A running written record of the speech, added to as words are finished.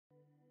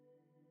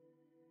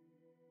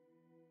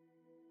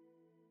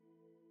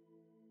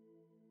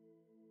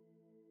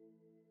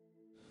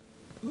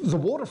The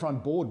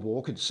waterfront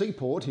boardwalk at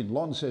Seaport in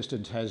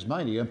Launceston,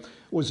 Tasmania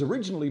was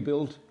originally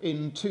built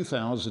in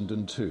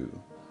 2002.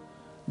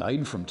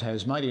 Made from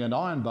Tasmanian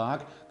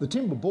ironbark, the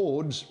timber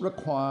boards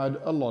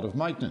required a lot of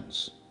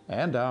maintenance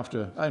and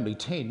after only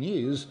 10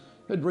 years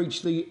had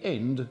reached the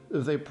end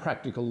of their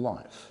practical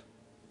life.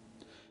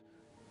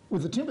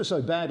 With the timber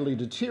so badly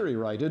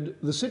deteriorated,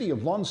 the City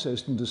of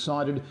Launceston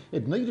decided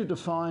it needed to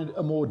find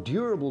a more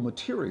durable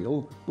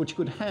material which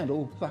could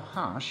handle the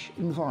harsh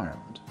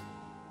environment.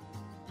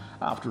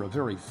 After a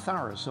very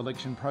thorough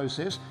selection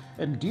process,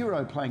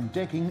 enduroplank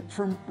decking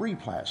from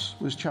Replas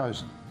was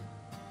chosen.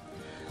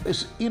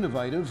 This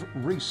innovative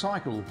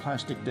recycled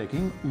plastic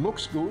decking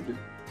looks good,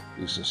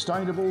 is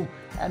sustainable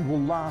and will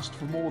last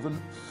for more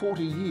than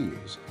 40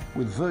 years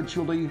with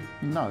virtually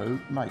no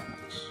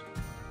maintenance.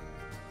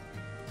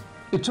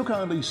 It took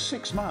only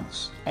 6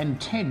 months and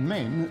 10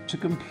 men to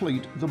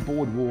complete the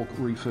boardwalk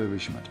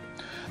refurbishment.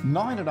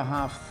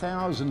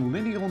 9,500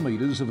 lineal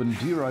metres of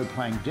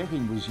enduroplank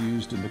decking was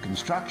used in the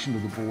construction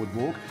of the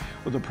boardwalk,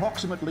 with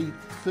approximately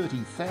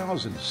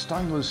 30,000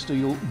 stainless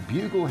steel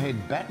bugle head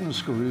batten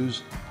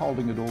screws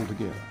holding it all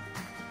together.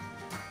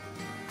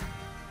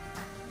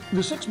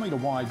 The 6 metre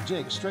wide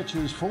deck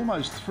stretches for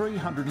almost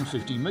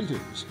 350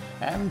 metres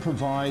and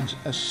provides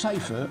a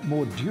safer,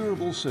 more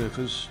durable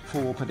surface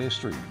for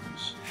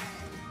pedestrians.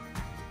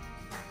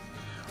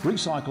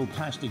 Recycled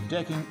plastic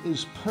decking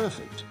is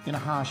perfect in a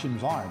harsh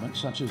environment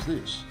such as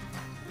this.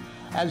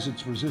 As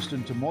it's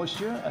resistant to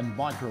moisture and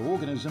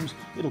microorganisms,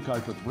 it'll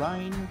cope with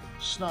rain,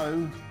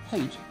 snow,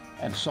 heat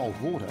and salt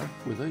water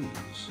with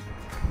ease.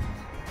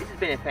 This has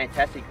been a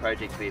fantastic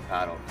project to be a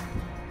part of.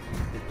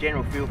 The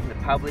general feel from the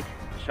public,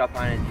 shop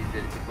owners is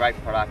that it's a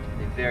great product and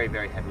they're very,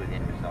 very happy with the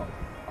end result.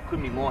 I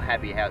couldn't be more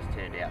happy how it's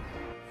turned out.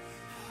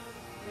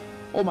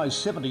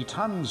 Almost 70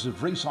 tonnes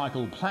of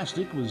recycled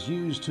plastic was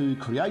used to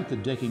create the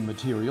decking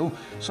material,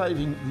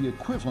 saving the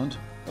equivalent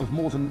of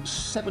more than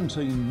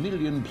 17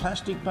 million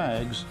plastic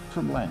bags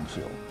from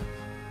landfill.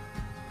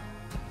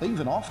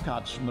 Even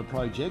offcuts from the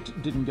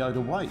project didn't go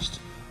to waste.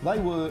 They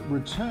were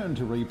returned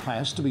to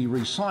Replas to be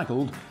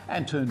recycled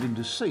and turned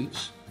into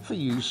seats for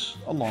use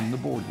along the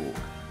boardwalk.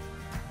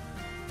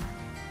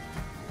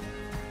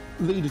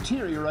 The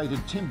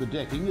deteriorated timber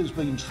decking has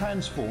been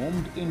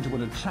transformed into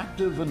an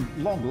attractive and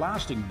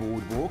long-lasting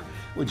boardwalk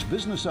which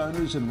business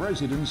owners and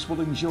residents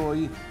will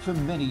enjoy for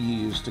many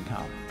years to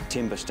come.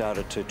 Timber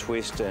started to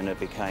twist and it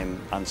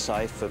became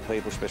unsafe for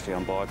people, especially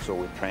on bikes or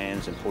with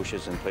prams and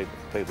pushers and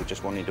people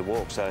just wanting to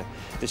walk. So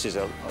this is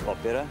a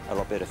lot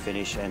better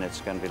finish, and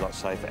it's going to be a lot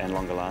safer and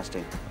longer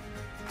lasting.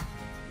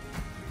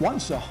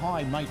 Once a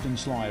high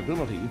maintenance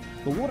liability,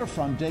 the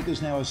waterfront deck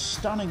is now a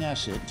stunning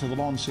asset to the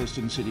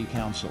Launceston City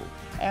Council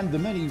and the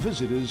many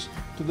visitors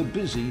to the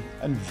busy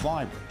and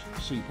vibrant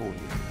Seaport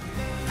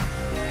area.